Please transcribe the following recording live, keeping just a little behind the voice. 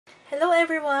Hello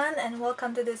everyone and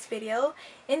welcome to this video.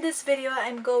 In this video,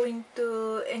 I'm going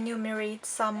to enumerate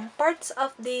some parts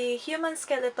of the human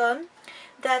skeleton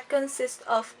that consist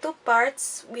of two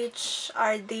parts, which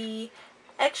are the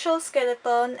axial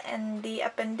skeleton and the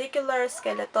appendicular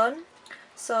skeleton.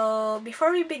 So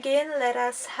before we begin, let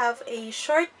us have a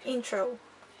short intro.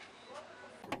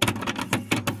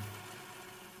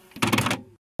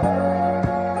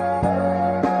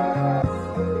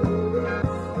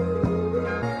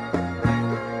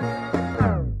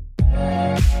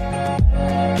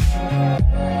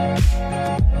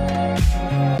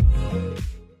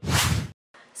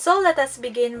 So let us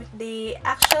begin with the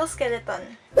axial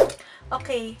skeleton.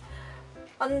 Okay,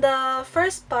 on the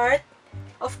first part,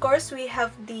 of course, we have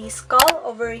the skull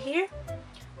over here.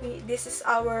 This is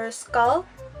our skull,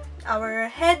 our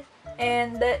head,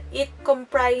 and it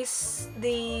comprises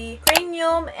the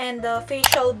cranium and the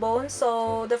facial bone.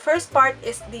 So the first part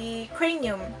is the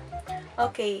cranium.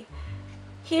 Okay,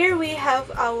 here we have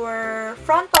our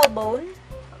frontal bone.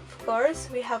 Of course,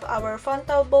 we have our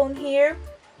frontal bone here.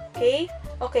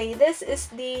 Okay, this is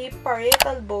the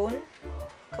parietal bone,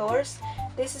 of course.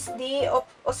 This is the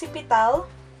occipital.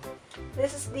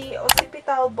 This is the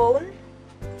occipital bone.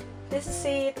 This is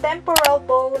the temporal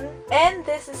bone. And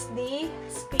this is the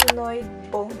sphenoid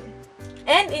bone.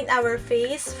 And in our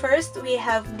face, first we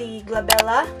have the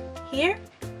glabella here.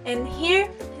 And here,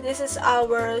 this is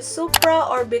our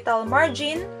supraorbital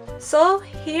margin. So,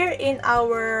 here in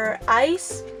our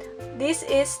eyes, this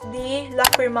is the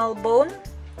lacrimal bone.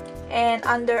 And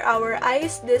under our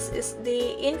eyes, this is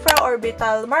the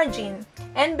infraorbital margin.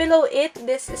 And below it,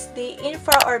 this is the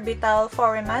infraorbital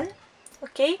foramen.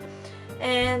 Okay?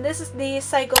 And this is the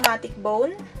zygomatic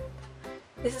bone.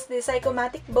 This is the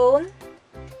zygomatic bone.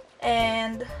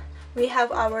 And we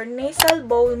have our nasal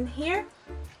bone here.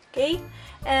 Okay?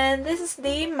 And this is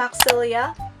the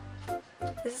maxilla.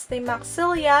 This is the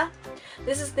maxilla.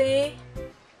 This is the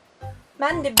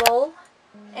mandible.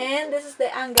 And this is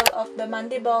the angle of the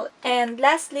mandible. And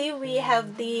lastly, we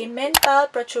have the mental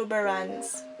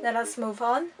protuberance. Let us move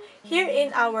on. Here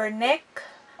in our neck,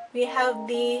 we have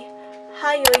the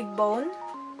hyoid bone.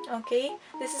 Okay,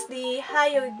 this is the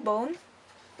hyoid bone.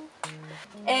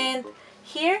 And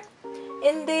here,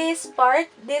 in this part,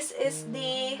 this is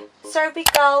the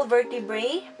cervical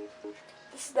vertebrae.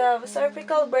 This is the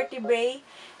cervical vertebrae.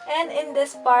 And in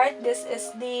this part, this is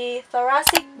the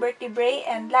thoracic vertebrae.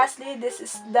 And lastly, this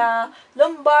is the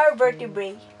lumbar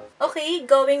vertebrae. Okay,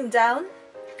 going down.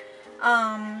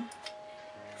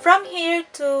 From here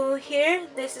to here,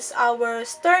 this is our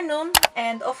sternum.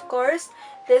 And of course,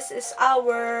 this is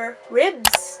our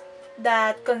ribs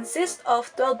that consist of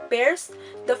 12 pairs.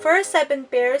 The first 7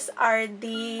 pairs are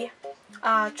the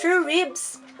true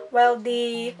ribs, while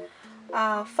the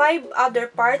 5 other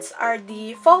parts are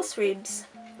the false ribs.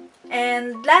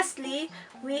 And lastly,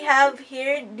 we have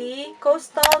here the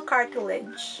costal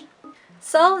cartilage.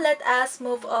 So let us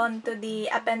move on to the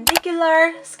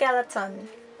appendicular skeleton.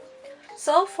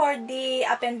 So for the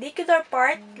appendicular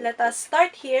part, let us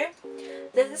start here.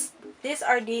 These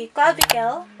are the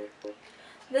clavicle.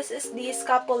 This is the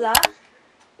scapula.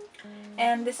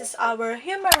 And this is our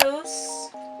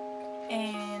humerus.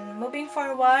 And moving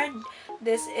forward,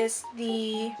 this is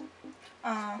the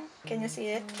can you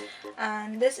see it?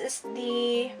 And this is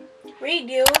the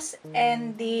radius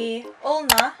and the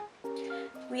ulna.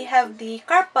 We have the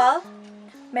carpal,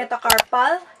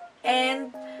 metacarpal,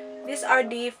 and these are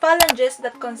the phalanges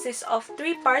that consist of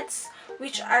 3 parts,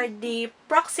 which are the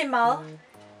proximal,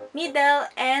 middle,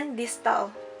 and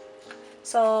distal.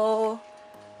 So,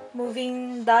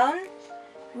 moving down,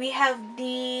 we have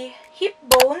the hip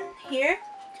bone here.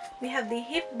 We have the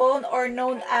hip bone, or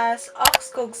known as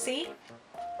ox coccyx.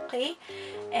 Okay,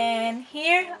 and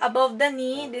here above the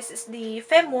knee, this is the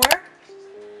femur,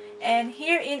 and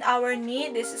here in our knee,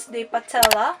 this is the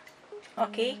patella.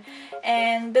 Okay,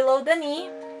 and below the knee,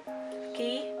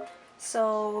 okay,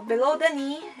 so below the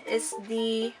knee is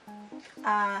the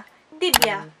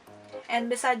tibia, and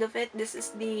beside of it, this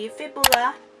is the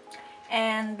fibula,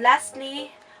 and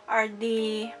lastly are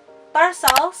the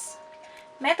tarsals,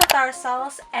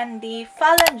 metatarsals, and the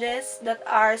phalanges that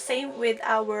are same with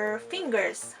our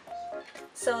fingers.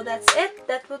 So that's it.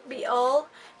 That would be all.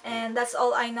 And that's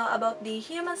all I know about the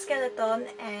human skeleton.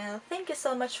 And thank you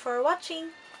so much for watching.